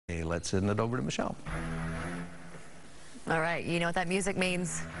Hey, let's send it over to Michelle. All right, you know what that music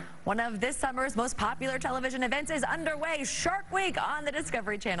means. One of this summer's most popular television events is underway. Shark Week on the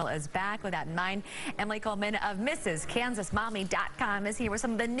Discovery Channel is back with that in mind. Emily Coleman of MrsKansasMommy.com is here with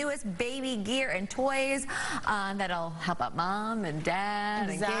some of the newest baby gear and toys that'll help out mom and dad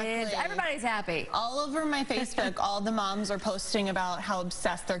and kids. Everybody's happy. All over my Facebook, all the moms are posting about how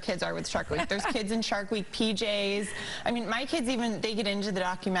obsessed their kids are with Shark Week. There's kids in Shark Week PJs. I mean, my kids they get into the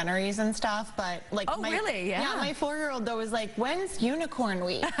documentaries and stuff, but like really? Yeah, my 4-year-old though was like, when's Unicorn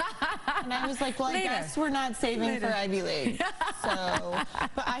Week? And I was like, well, I guess we're not saving for Ivy League. So,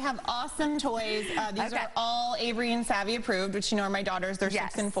 but I have awesome toys. These are all Avery and Savvy approved, which you know are my daughters. They're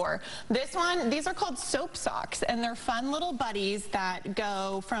 6 and 4. These are called soap socks, and they're fun little buddies that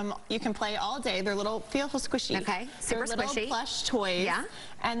go from, you can play all day. They're feel squishy. Okay, super They're little squishy. Plush toys. Yeah.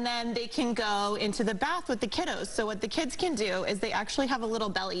 And then they can go into the bath with the kiddos. So what the kids can do is they actually have a little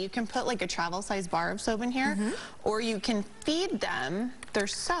belly. You can put like a travel size bar of soap in here, or you can feed them their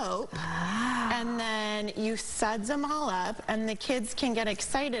soap, and then you suds them all up, and the kids can get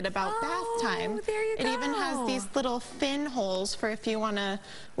excited about bath time. There you go. It even has these little fin holes for if you want to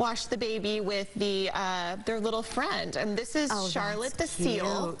wash the baby with their little friend. And this is Charlotte the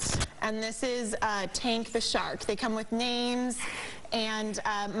seal, and this is Tank the shark. They come with names. And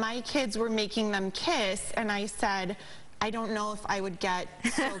my kids were making them kiss, and I said, I don't know if I would get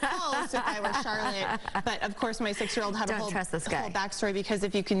so close if I were Charlotte, but of course my 6-year-old had a whole backstory, because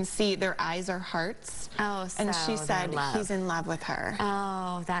if you can see, their eyes are hearts. Oh, so and she said he's in love with her.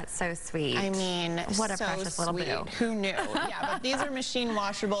 Oh, that's so sweet. I mean, what a precious little boo. Who knew? Yeah, but these are machine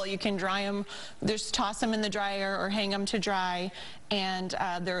washable. You can dry them, just toss them in the dryer or hang them to dry, and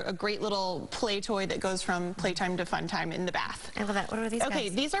they're a great little play toy that goes from playtime to fun time in the bath. I love that. What are these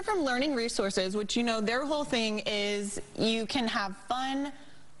guys? These are from Learning Resources, which, you know, their whole thing is you can have fun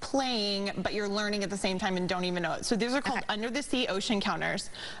playing, but you're learning at the same time and don't even know it. So these are called Under the Sea Ocean Counters.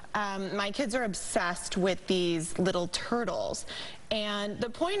 My kids are obsessed with these little turtles. And the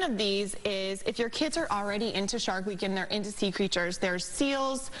point of these is if your kids are already into Shark Week and they're into sea creatures, there's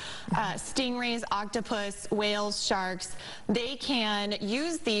seals, stingrays, octopus, whales, sharks. They can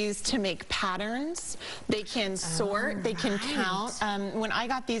use these to make patterns. They can sort, they can count. When I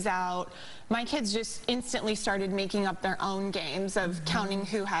got these out, my kids just instantly started making up their own games of counting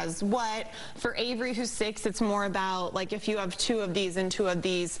who has what. For Avery, who's 6, it's more about, like, if you have 2 of these and 2 of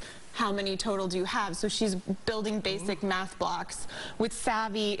these, how many total do you have? So she's building basic math blocks. With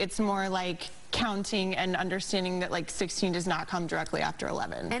Savvy, it's more like counting and understanding that like 16 does not come directly after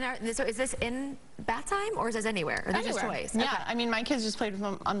 11. And so is this in bath time, or is this anywhere? Or are they just toys? Yeah, I mean, my kids just played with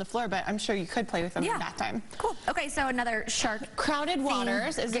them on the floor, but I'm sure you could play with them in bath time. Cool. Okay, so another shark. Crowded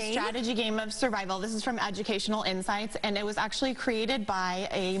Waters is a strategy game of survival. This is from Educational Insights, and it was actually created by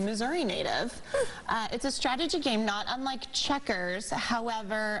a Missouri native. It's a strategy game, not unlike checkers.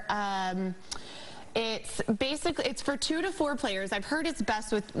 However, it's for 2 to 4 players. I've heard it's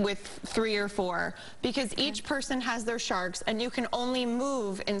best with 3 or 4, because each person has their sharks and you can only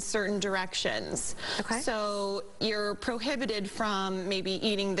move in certain directions. So you're prohibited from maybe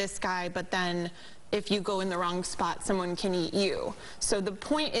eating this guy, but then if you go in the wrong spot, someone can eat you. So the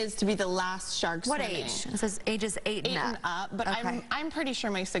point is to be the last shark swimming. What age? It says ages 8 and up. But I'm pretty sure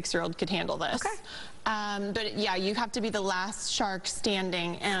my 6-year-old could handle this. But yeah, you have to be the last shark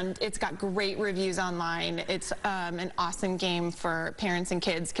standing, and it's got great reviews online. It's an awesome game for parents and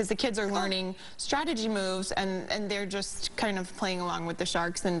kids, because the kids are learning strategy moves, and they're just kind of playing along with the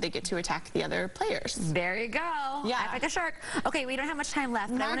sharks, and they get to attack the other players. There you go. Yeah. Act like a shark. Okay, we don't have much time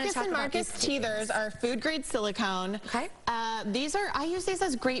left. Marcus and Marcus teethers are food-grade silicone. I use these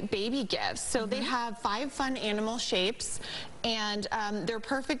as great baby gifts. So they have 5 fun animal shapes, and they're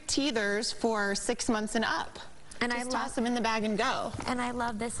perfect teethers for 6 months and up. And just toss them in the bag and go. And I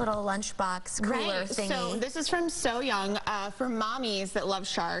love this little lunchbox cooler thingy. So this is from So Young for mommies that love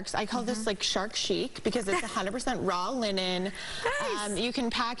sharks. I call this like shark chic, because it's 100% raw linen. You can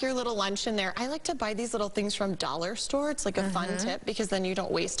pack your little lunch in there. I like to buy these little things from Dollar Store. It's like a fun tip, because then you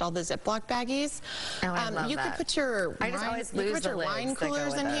don't waste all the Ziploc baggies. You could put your wine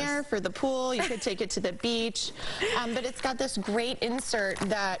coolers in here for the pool. You could take it to the beach. But it's got this great insert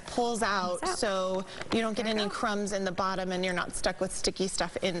that pulls out, so you don't get any crumbs in the bottom, and you're not stuck with sticky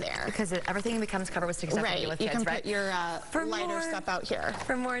stuff in there. Because everything becomes covered with sticky stuff. You can put your lighter stuff out here.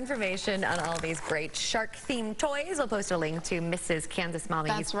 For more information on all these great shark-themed toys, we'll post a link to Mrs. Kansas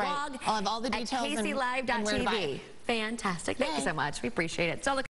Mommy's blog. I'll have all the details at KCLive.tv. Fantastic. Thank you so much. We appreciate it. So